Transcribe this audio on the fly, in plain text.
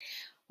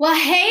Well,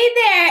 hey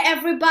there,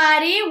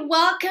 everybody.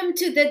 Welcome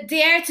to the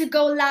Dare to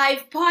Go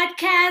Live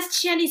podcast.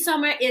 Shani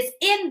Summer is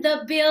in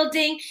the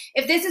building.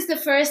 If this is the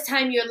first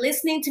time you're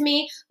listening to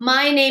me,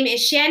 my name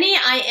is Shani.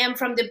 I am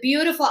from the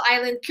beautiful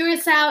island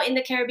Curacao in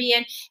the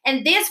Caribbean.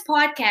 And this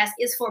podcast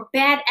is for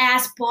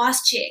badass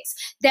boss chicks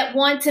that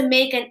want to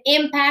make an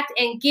impact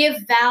and give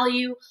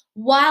value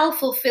while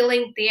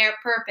fulfilling their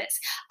purpose.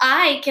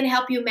 I can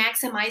help you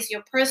maximize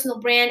your personal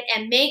brand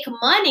and make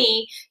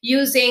money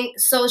using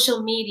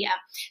social media.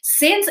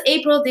 Since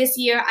April this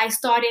year, I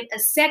started a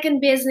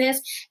second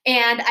business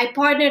and I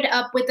partnered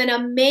up with an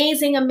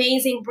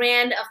amazing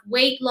brand of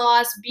weight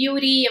loss,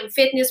 beauty, and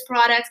fitness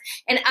products.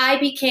 And I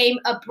became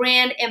a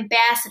brand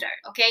ambassador.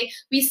 Okay.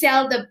 We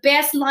sell the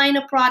best line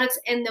of products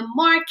in the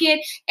market.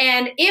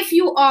 And if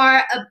you are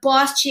a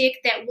boss chick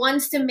that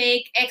wants to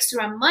make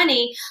extra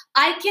money,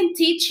 I can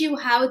teach you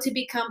how to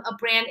become a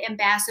brand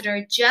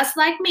ambassador just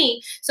like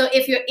me. So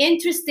if you're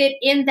interested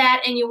in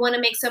that and you want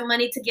to make some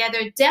money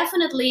together,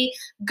 definitely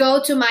go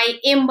to my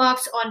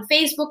inbox on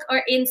Facebook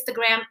or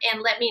Instagram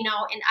and let me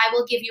know, and I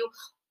will give you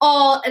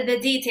all the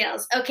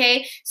details.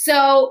 Okay.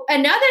 So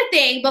another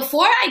thing,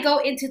 before I go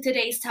into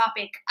today's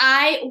topic,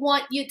 I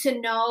want you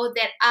to know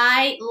that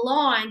I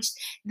launched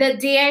the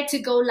Dare to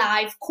Go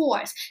Live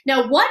course.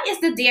 Now, what is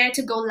the Dare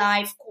to Go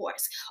Live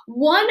course?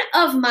 One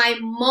of my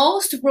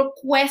most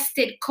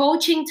requested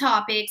coaching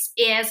topics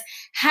is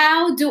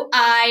how do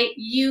I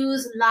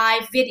use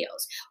live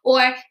videos?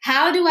 Or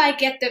how do I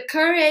get the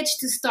courage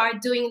to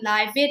start doing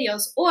live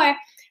videos? Or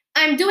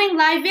I'm doing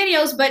live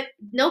videos, but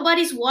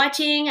nobody's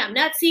watching. I'm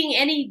not seeing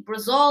any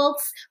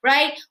results,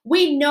 right?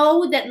 We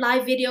know that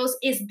live videos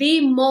is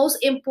the most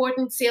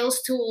important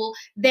sales tool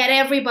that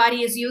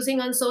everybody is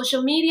using on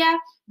social media.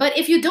 But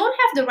if you don't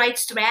have the right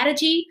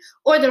strategy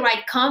or the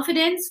right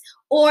confidence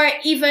or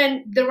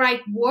even the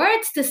right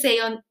words to say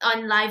on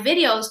live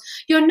videos,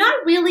 you're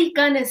not really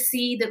gonna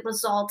see the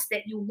results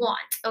that you want,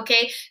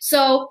 okay?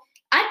 So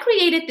I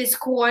created this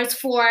course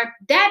for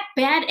that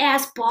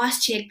badass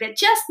boss chick that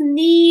just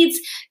needs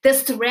the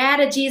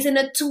strategies and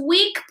a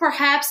tweak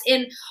perhaps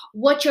in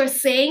what you're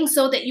saying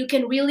so that you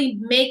can really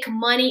make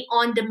money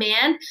on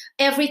demand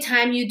every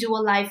time you do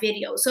a live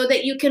video, so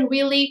that you can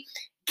really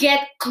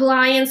get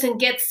clients and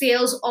get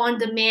sales on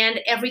demand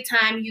every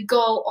time you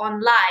go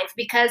on live.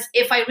 Because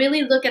if I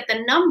really look at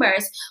the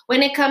numbers,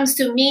 when it comes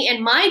to me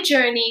and my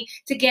journey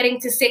to getting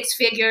to six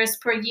figures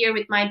per year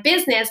with my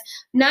business,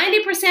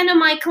 90% of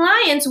my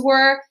clients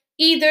were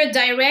either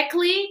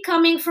directly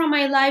coming from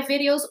my live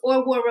videos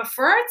or were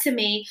referred to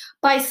me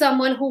by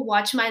someone who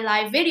watched my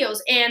live videos.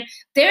 And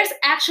there's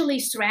actually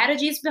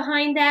strategies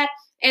behind that.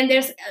 And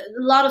there's a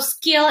lot of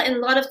skill and a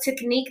lot of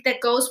technique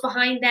that goes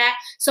behind that.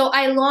 So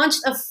I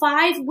launched a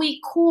 5-week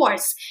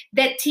course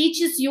that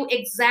teaches you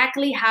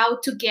exactly how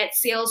to get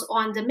sales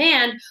on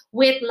demand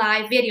with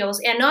live videos.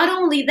 And not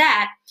only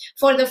that,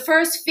 for the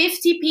first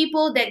 50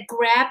 people that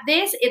grab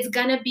this, it's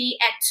gonna be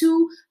at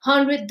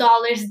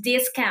 $200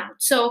 discount.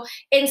 So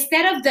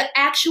instead of the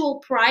actual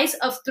price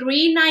of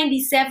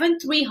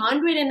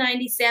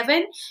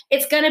 $397,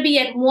 it's gonna be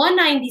at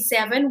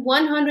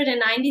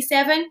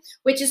 $197,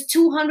 which is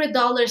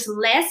 $200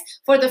 less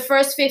for the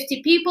first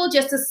 50 people,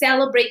 just to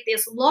celebrate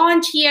this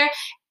launch here.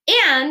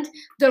 And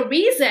the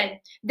reason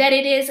that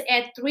it is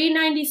at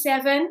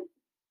 $397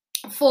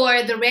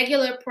 for the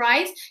regular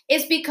price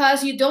is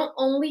because you don't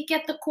only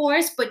get the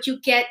course, but you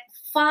get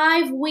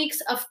 5 weeks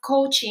of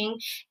coaching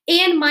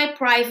in my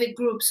private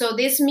group. So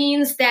this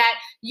means that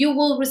you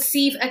will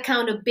receive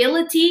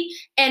accountability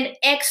and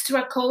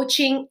extra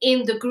coaching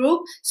in the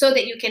group so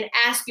that you can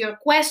ask your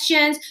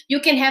questions. You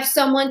can have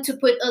someone to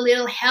put a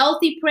little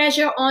healthy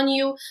pressure on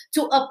you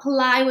to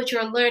apply what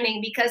you're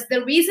learning, because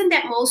the reason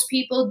that most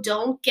people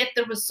don't get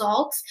the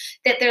results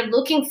that they're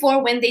looking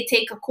for when they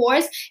take a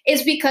course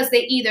is because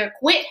they either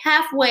quit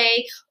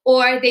halfway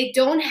or they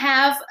don't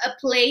have a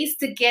place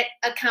to get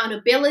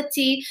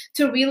accountability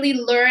to really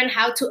learn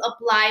how to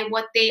apply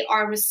what they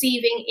are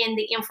receiving in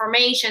the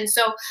information.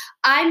 So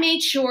I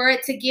made sure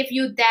to give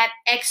you that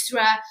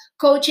extra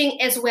coaching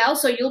as well.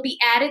 So you'll be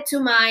added to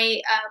my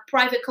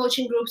private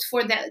coaching groups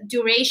for the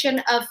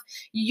duration of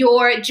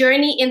your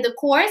journey in the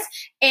course.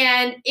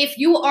 And if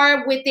you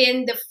are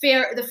within the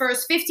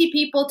first 50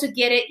 people to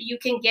get it, you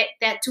can get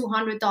that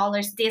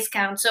 $200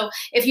 discount. So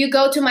if you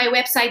go to my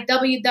website,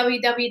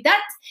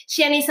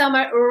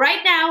 www.shanisummer,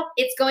 right now,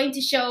 it's going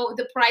to show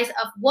the price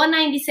of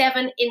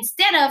 $197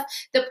 instead of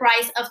the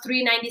price of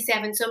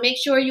 $397. So make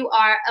sure you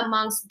are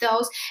amongst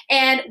those.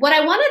 And what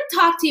I want to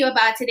talk to you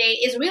about today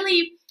is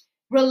really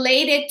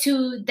related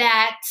to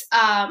that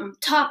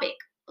topic,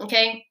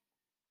 okay?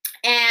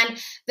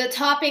 And the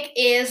topic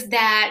is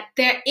that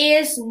there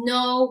is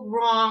no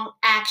wrong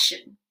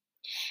action.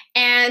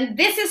 And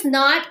this is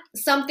not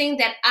something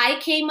that I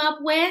came up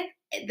with.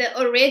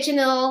 the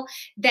original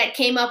that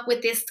came up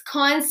with this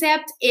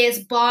concept is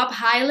Bob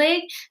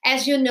Heilig.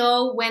 As you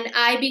know, when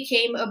I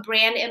became a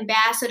brand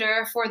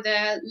ambassador for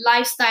the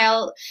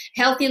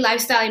healthy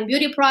lifestyle and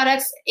beauty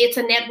products, it's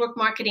a network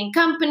marketing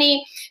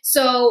company.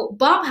 So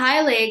Bob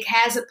Heilig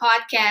has a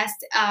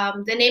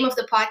podcast. The name of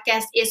the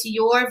podcast is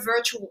Your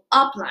Virtual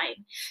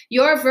Upline,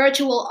 Your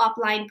Virtual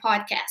Upline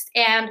podcast.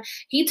 And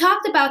he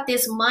talked about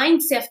this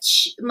mindset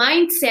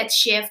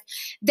shift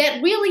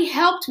that really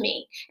helped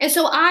me. And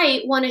so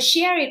I want to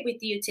share it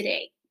with you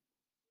today.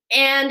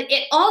 And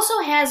it also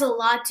has a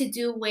lot to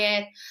do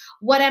with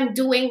what I'm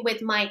doing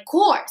with my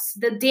course,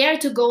 the Dare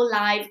to Go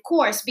Live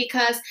course,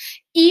 because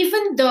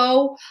even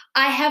though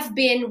I have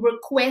been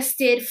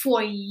requested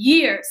for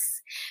years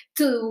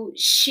to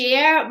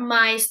share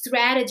my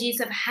strategies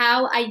of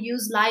how I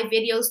use live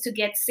videos to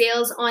get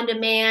sales on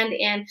demand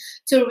and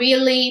to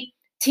really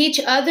teach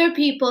other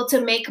people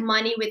to make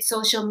money with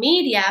social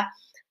media,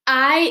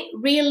 I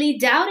really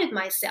doubted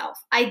myself.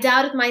 I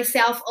doubted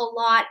myself a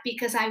lot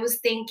because I was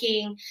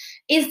thinking,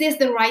 is this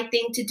the right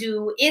thing to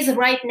do? Is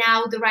right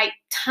now the right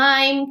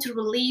time to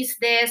release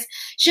this?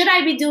 Should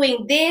I be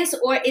doing this,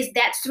 or is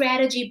that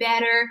strategy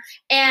better?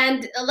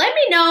 And let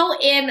me know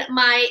in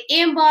my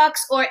inbox,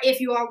 or if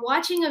you are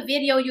watching a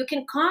video, you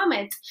can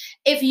comment.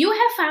 If you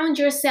have found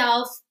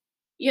yourself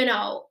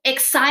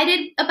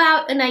excited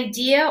about an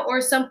idea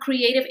or some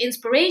creative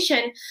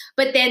inspiration,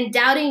 but then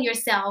doubting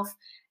yourself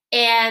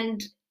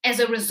and as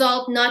a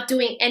result, not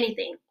doing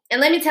anything. And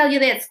let me tell you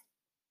this,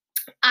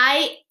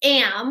 I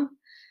am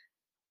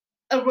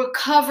a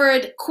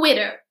recovered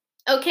quitter,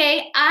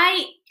 okay?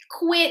 I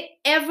quit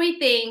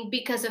everything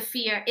because of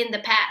fear in the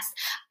past.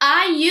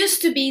 I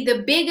used to be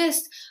the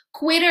biggest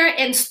quitter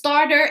and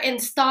starter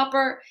and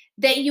stopper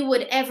that you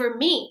would ever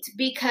meet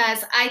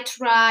because I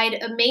tried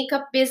a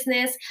makeup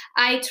business.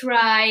 I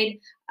tried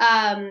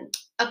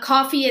a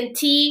coffee and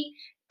tea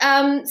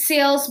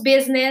sales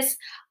business.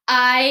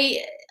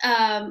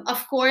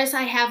 Of course,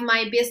 I have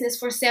my business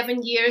for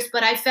 7 years,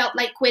 but I felt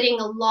like quitting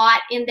a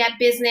lot in that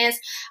business.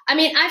 I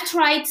mean, I've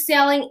tried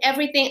selling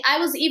everything. I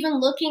was even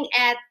looking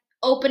at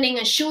opening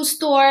a shoe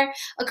store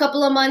a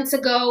couple of months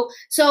ago.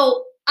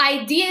 So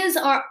ideas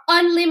are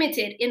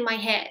unlimited in my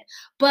head.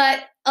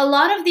 But a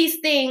lot of these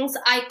things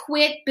I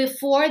quit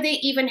before they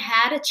even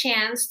had a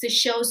chance to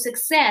show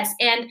success.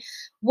 And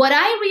what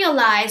I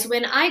realized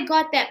when I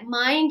got that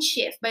mind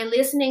shift by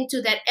listening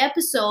to that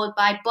episode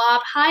by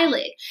Bob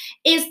Heilig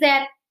is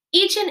that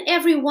each and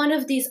every one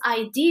of these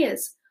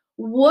ideas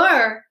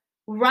were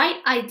right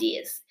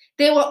ideas.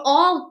 They were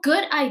all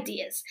good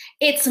ideas.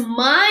 It's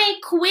my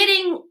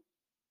quitting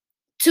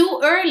too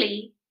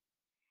early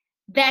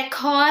that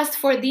caused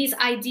for these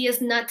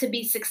ideas not to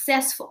be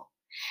successful.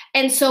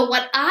 And so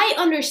what I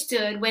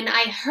understood when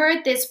I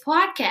heard this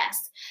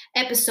podcast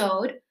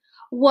episode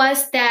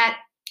was that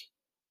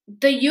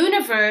the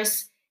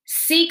universe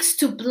seeks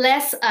to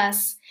bless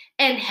us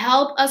and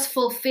help us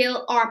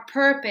fulfill our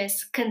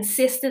purpose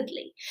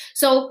consistently.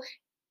 So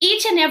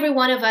each and every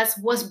one of us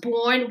was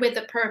born with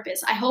a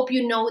purpose. I hope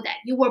you know that.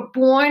 You were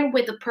born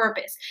with a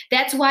purpose.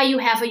 That's why you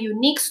have a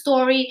unique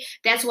story.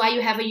 That's why you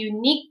have a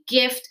unique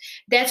gift.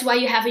 That's why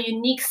you have a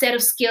unique set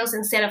of skills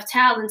and set of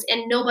talents.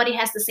 And nobody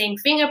has the same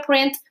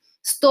fingerprint,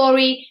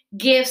 story,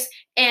 gifts,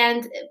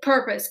 and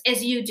purpose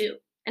as you do.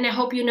 And I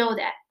hope you know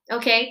that,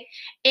 okay?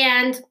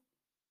 And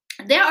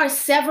there are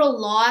several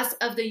laws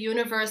of the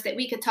universe that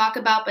we could talk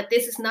about, but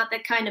this is not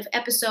that kind of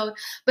episode.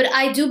 But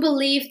I do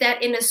believe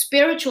that in a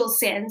spiritual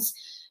sense,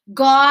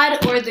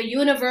 God or the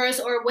universe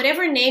or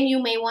whatever name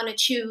you may want to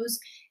choose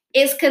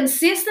is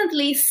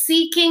consistently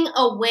seeking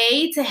a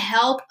way to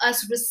help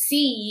us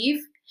receive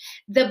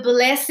the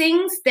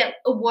blessings that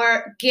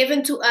were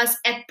given to us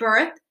at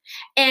birth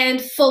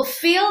and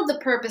fulfill the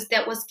purpose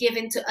that was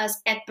given to us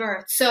at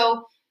birth.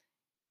 So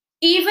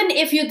even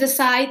if you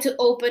decide to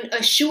open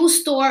a shoe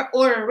store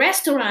or a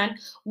restaurant,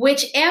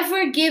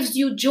 whichever gives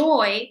you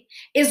joy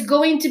is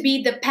going to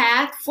be the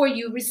path for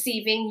you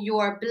receiving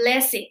your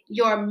blessing,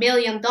 your $1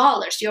 million,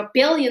 your $1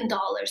 billion,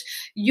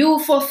 you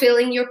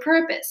fulfilling your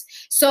purpose.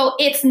 So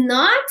it's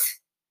not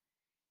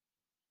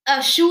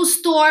a shoe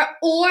store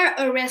or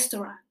a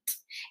restaurant.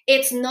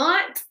 It's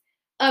not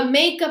a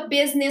makeup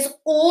business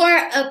or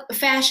a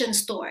fashion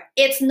store.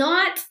 It's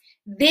not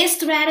this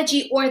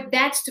strategy or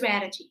that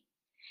strategy.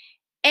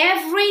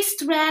 Every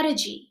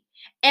strategy,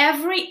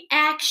 every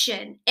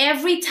action,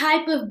 every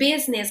type of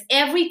business,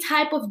 every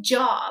type of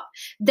job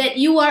that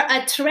you are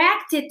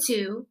attracted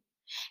to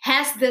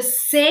has the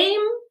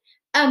same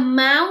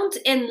amount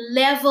and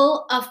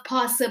level of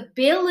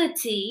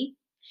possibility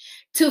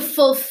to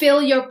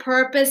fulfill your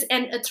purpose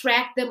and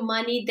attract the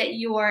money that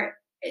you are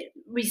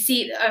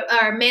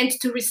meant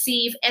to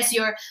receive as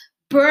your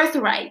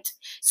birthright.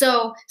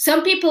 So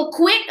some people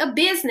quit a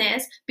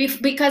business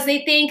because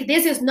they think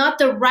this is not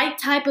the right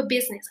type of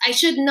business. I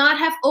should not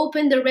have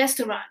opened a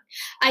restaurant.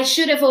 I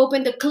should have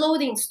opened a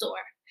clothing store.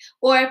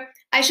 Or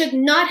I should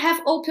not have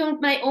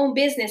opened my own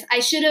business. I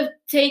should have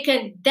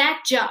taken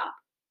that job.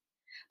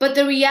 But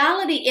the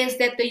reality is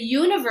that the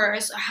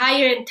universe, or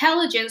higher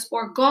intelligence,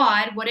 or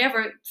God,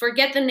 whatever,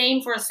 forget the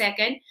name for a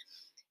second,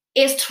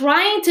 is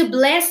trying to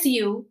bless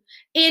you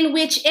in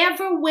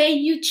whichever way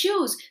you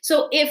choose.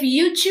 So if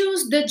you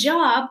choose the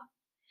job,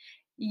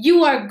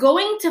 you are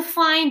going to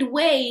find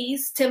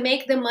ways to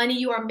make the money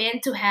you are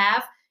meant to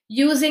have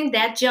using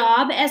that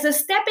job as a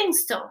stepping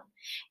stone.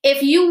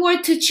 If you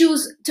were to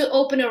choose to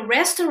open a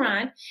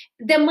restaurant,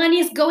 the money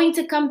is going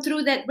to come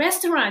through that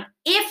restaurant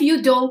if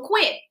you don't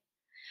quit.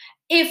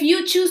 If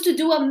you choose to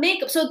do a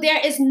makeup, so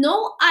there is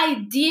no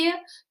idea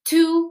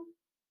too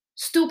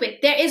stupid.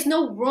 There is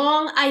no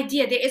wrong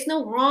idea. There is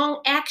no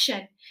wrong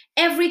action.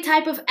 Every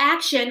type of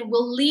action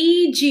will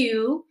lead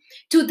you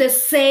to the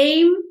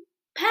same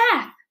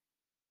path.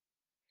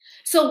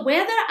 So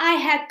whether I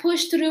had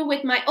pushed through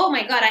with oh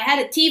my God, I had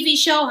a TV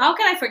show. How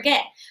can I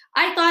forget?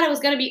 I thought it was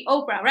going to be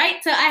Oprah,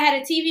 right? So I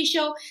had a TV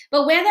show,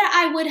 but whether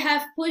I would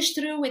have pushed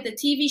through with the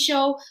TV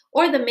show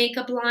or the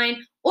makeup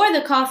line or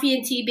the coffee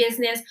and tea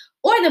business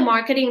or the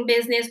marketing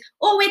business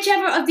or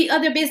whichever of the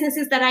other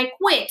businesses that I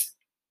quit,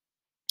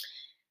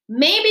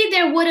 maybe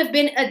there would have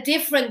been a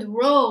different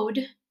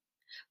road,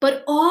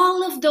 but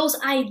all of those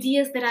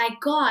ideas that I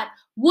got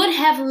would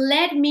have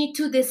led me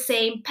to the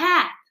same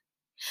path.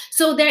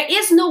 So there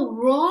is no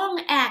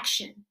wrong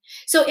action.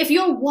 So if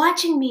you're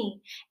watching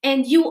me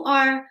and you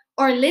are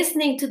or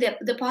listening to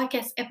the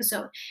podcast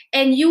episode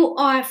and you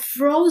are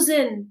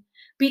frozen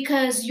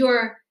because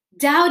you're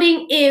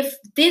doubting if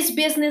this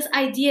business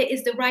idea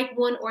is the right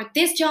one or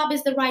this job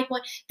is the right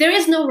one, there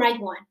is no right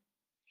one.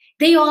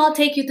 They all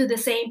take you to the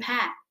same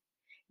path.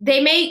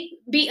 They may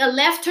be a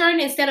left turn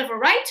instead of a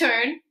right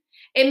turn.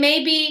 It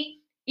may be,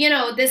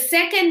 the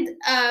second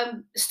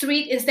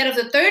street instead of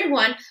the third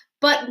one.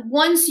 But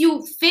once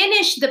you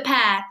finish the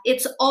path,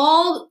 it's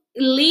all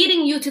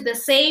leading you to the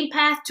same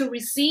path to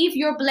receive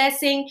your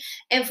blessing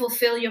and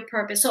fulfill your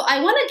purpose. So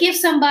I want to give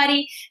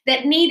somebody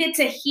that needed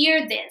to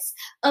hear this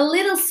a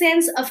little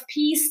sense of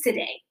peace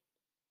today,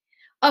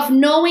 of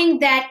knowing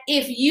that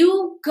if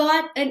you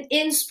got an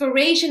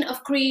inspiration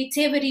of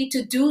creativity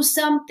to do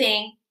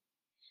something,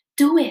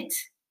 do it.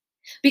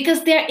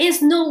 Because there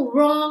is no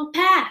wrong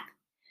path.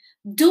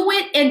 Do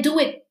it and do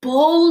it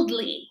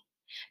boldly.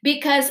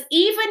 Because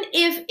even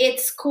if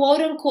it's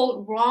quote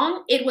unquote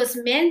wrong, it was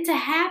meant to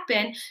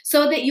happen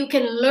so that you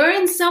can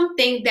learn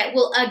something that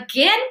will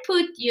again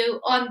put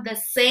you on the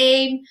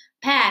same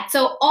path.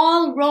 So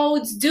all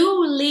roads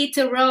do lead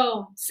to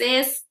Rome,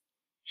 sis.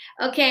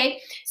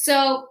 Okay,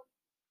 so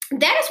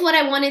that is what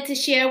I wanted to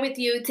share with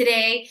you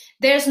today.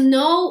 There's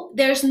no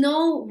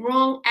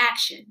wrong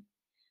action.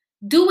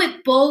 Do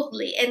it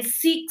boldly and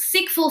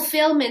seek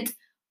fulfillment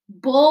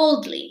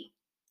boldly.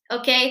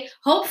 Okay,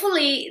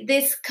 hopefully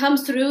this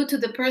comes through to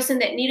the person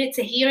that needed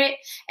to hear it,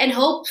 and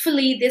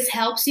hopefully this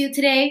helps you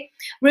today.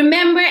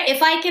 Remember,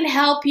 if I can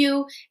help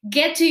you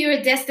get to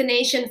your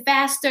destination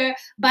faster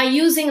by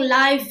using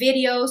live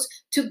videos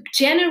to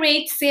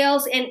generate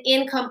sales and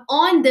income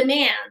on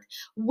demand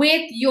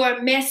with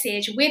your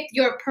message, with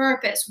your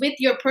purpose, with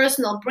your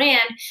personal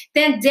brand,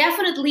 then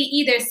definitely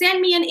either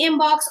send me an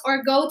inbox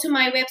or go to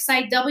my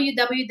website,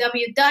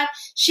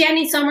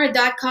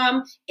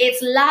 www.shannysummer.com.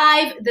 It's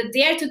live. The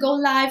Dare to Go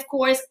Live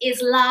course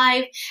is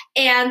live.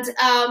 And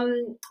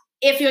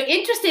if you're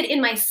interested in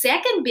my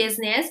second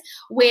business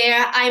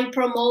where I'm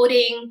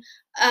promoting,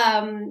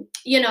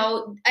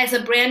 as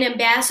a brand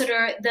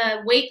ambassador,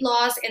 the weight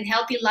loss and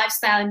healthy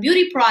lifestyle and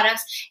beauty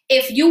products,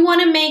 if you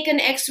want to make an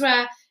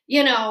extra,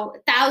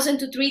 $1,000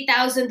 to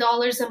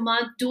 $3,000 a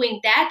month doing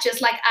that,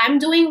 just like I'm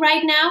doing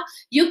right now,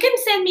 you can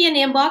send me an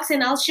inbox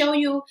and I'll show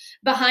you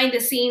behind the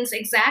scenes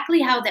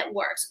exactly how that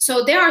works.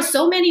 So there are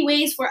so many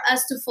ways for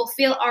us to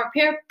fulfill our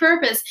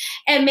purpose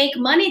and make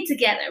money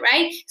together,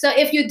 right? So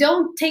if you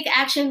don't take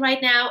action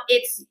right now,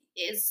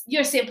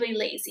 you're simply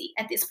lazy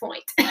at this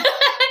point.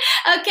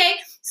 Okay,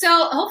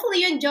 so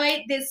hopefully you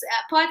enjoyed this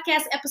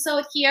podcast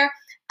episode here.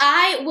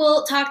 I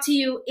will talk to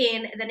you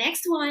in the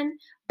next one.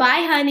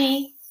 Bye,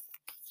 honey.